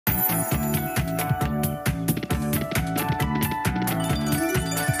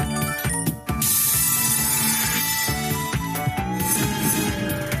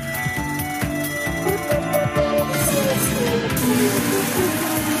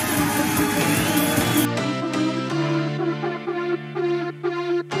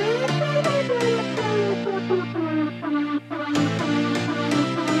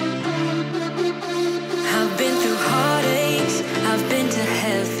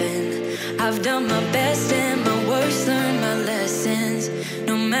I've done my best and my worst, learned my lessons.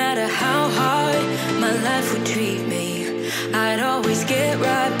 No matter how hard my life would treat me, I'd always get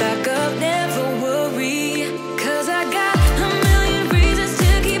right back up, never worry. 'Cause I got a million reasons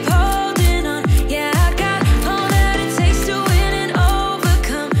to keep holding on. Yeah, I got all that it takes to win and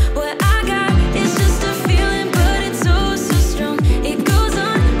overcome. What I got is just a feeling, but it's oh so strong. It goes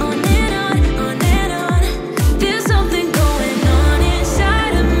on and on, on and on. There's something going on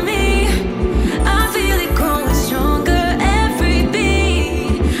inside of me. I feel it growing stronger every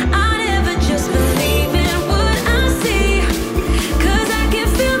beat. I never just believe in what I see, 'cause I can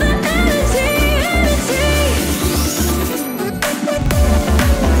feel the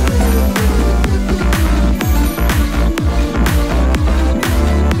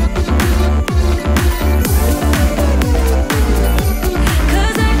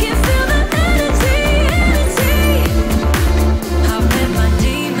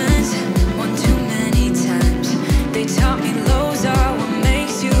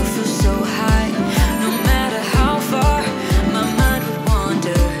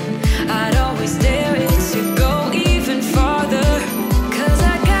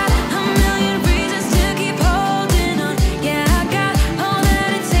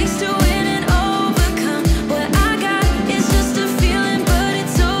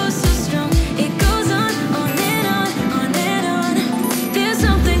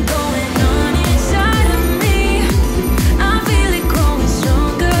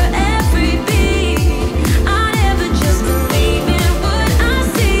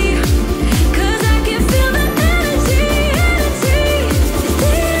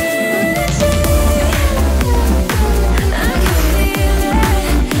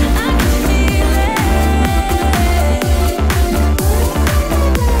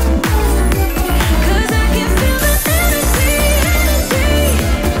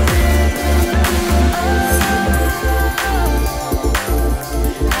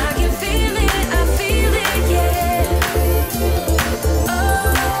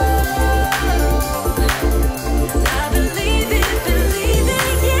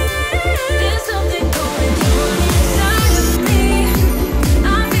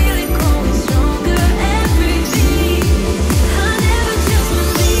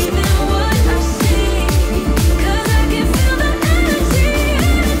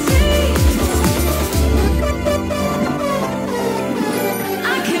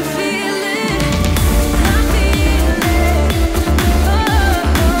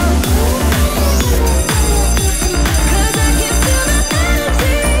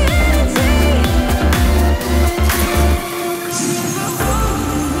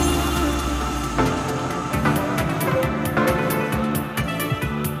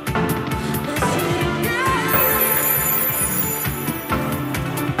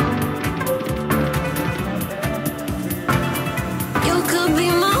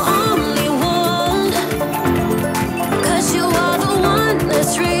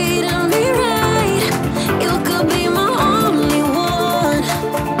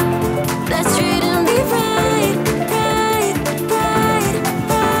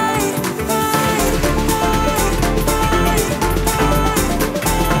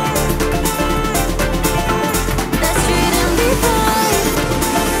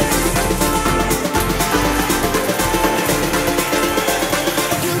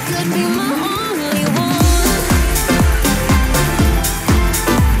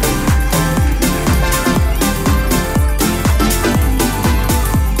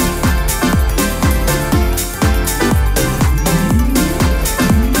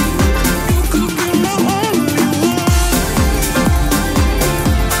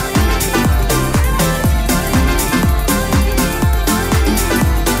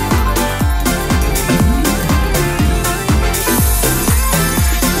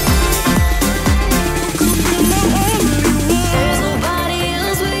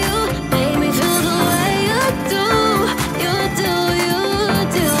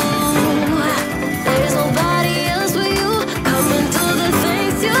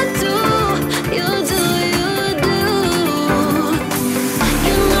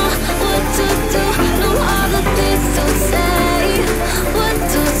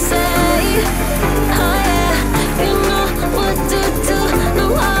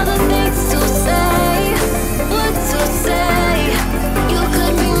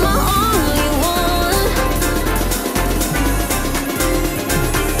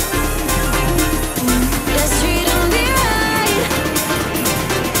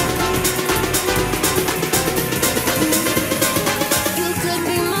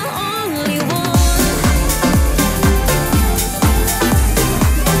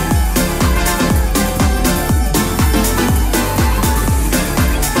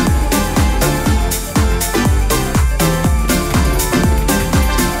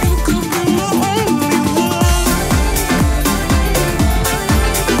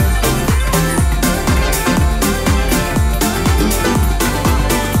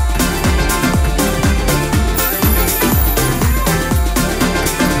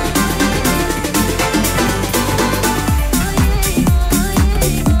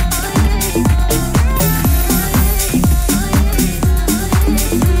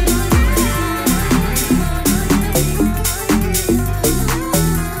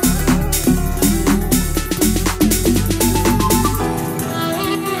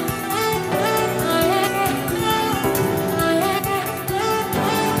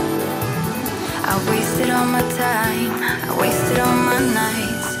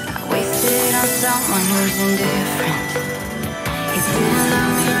was indifferent. He didn't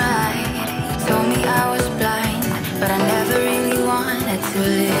love me right. He told me I was blind, but I never really wanted to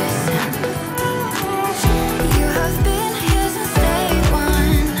listen. You have been here since day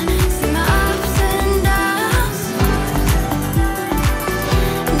one. Seen my ups and downs.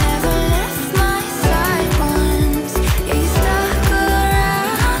 Never left my side once. Yeah, you stuck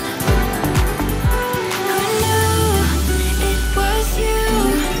around. Who knew it was you?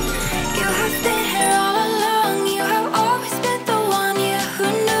 You have been here all along. You have always been the one. Yeah, who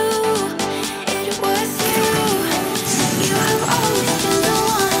knew it was you? You have always been the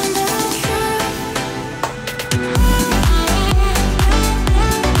one. That's the truth.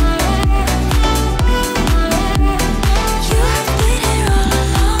 You have been here all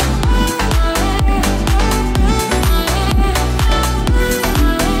along.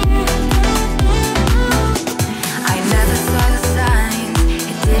 I never saw the signs.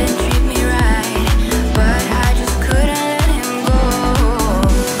 It didn't treat me right, but I just couldn't let him go.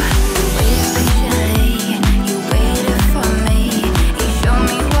 You waited patiently, you waited for me. You showed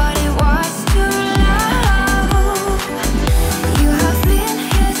me what it was to love. You have been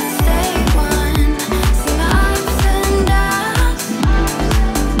here since day one. Seen my ups and downs.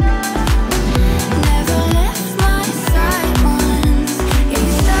 Never left my side once. Yeah, you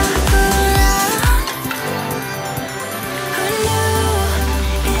stuck around. Who knew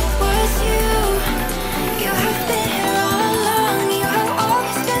it was you? You have been here all along. You have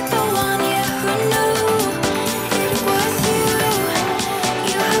always been the one. Yeah, who knew it was you?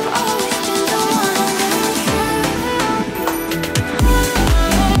 You have always been the one.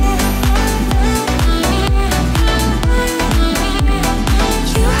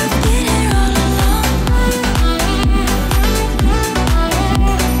 You have been here all along.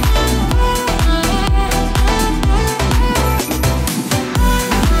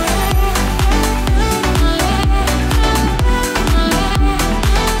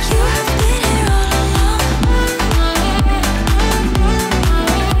 You have been here all along.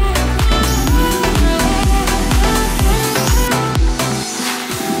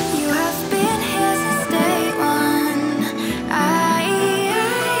 You have been here since day one. I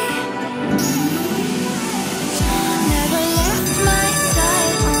never left my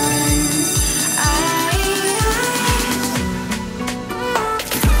side once.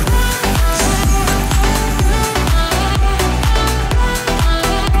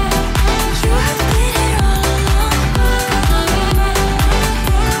 You have been here all along.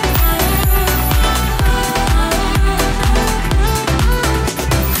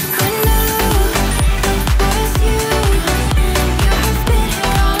 Who knew it was you? You have been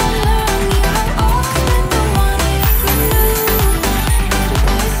here all along. You have always been the one. Who knew it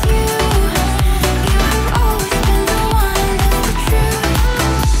was you? You have always been the one. That's the truth.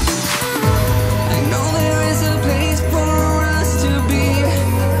 I know there is a place for us to be,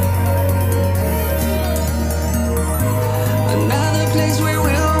 another place where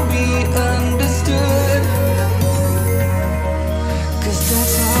we'll be understood. 'Cause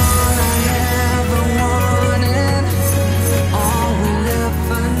that's all I ever wanted, all we'll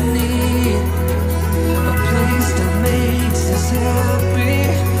ever need. A place that makes us happy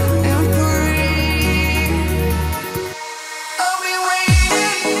and free. I'll be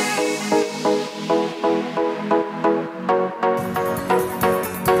waiting.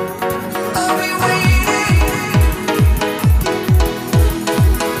 I'll be waiting.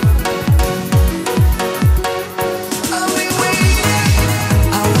 I'll be waiting.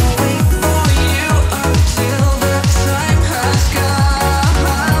 I will wait for you until the time has come.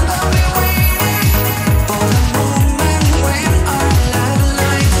 I'll be waiting for the moment when our love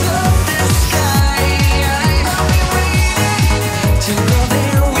lights up the sky. I'll be waiting to go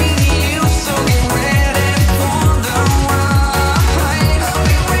there with you, so get ready for the ride. I'll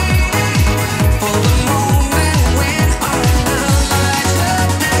be waiting for the moment when our love lights up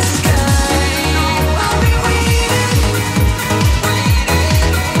the sky. I'll be waiting,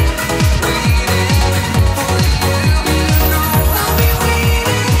 waiting, waiting for you. I'll be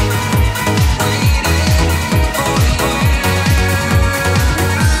waiting,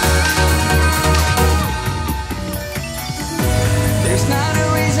 There's not a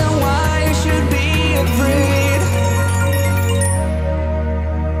reason why you should be afraid.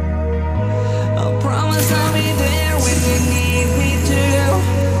 I promise I'll be there when you need me to.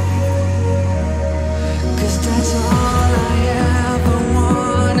 'Cause that's all I ever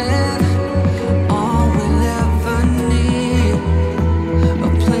wanted, all we'll ever need. A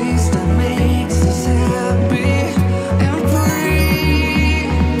place that makes us happy and free.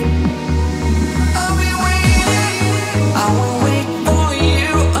 I'll be waiting. I will wait for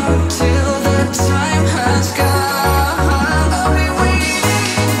you until the time has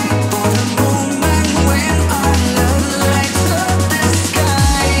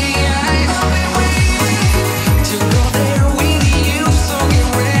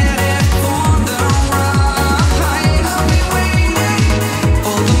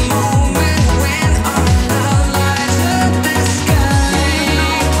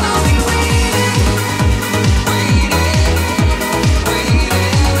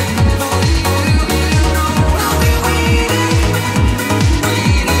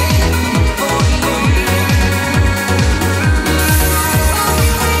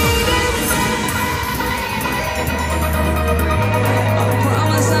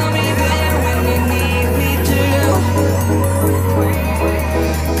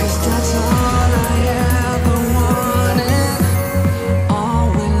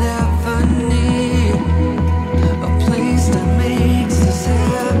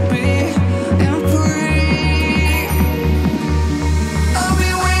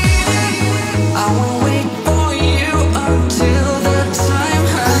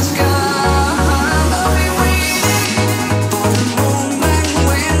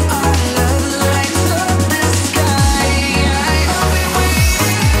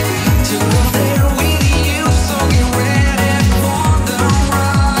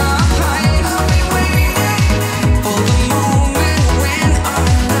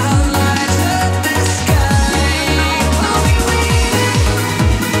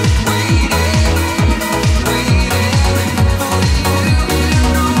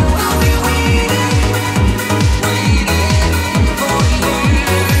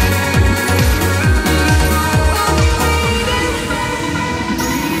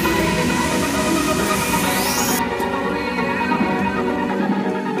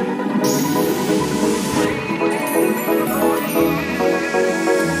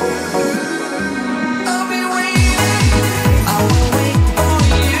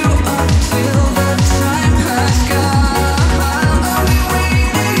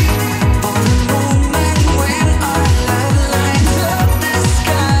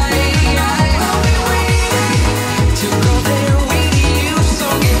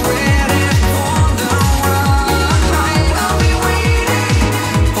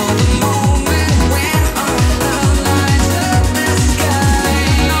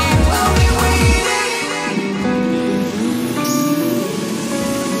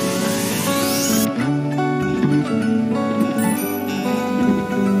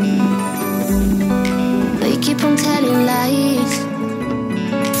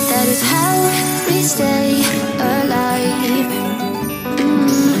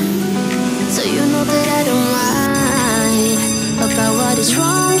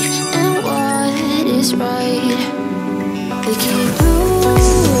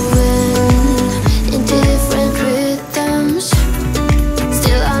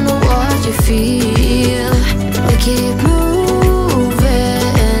feel. We keep moving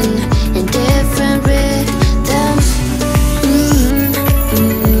in different rhythms.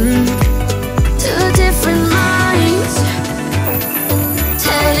 Two different minds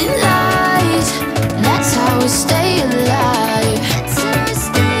telling lies. That's how we stay alive.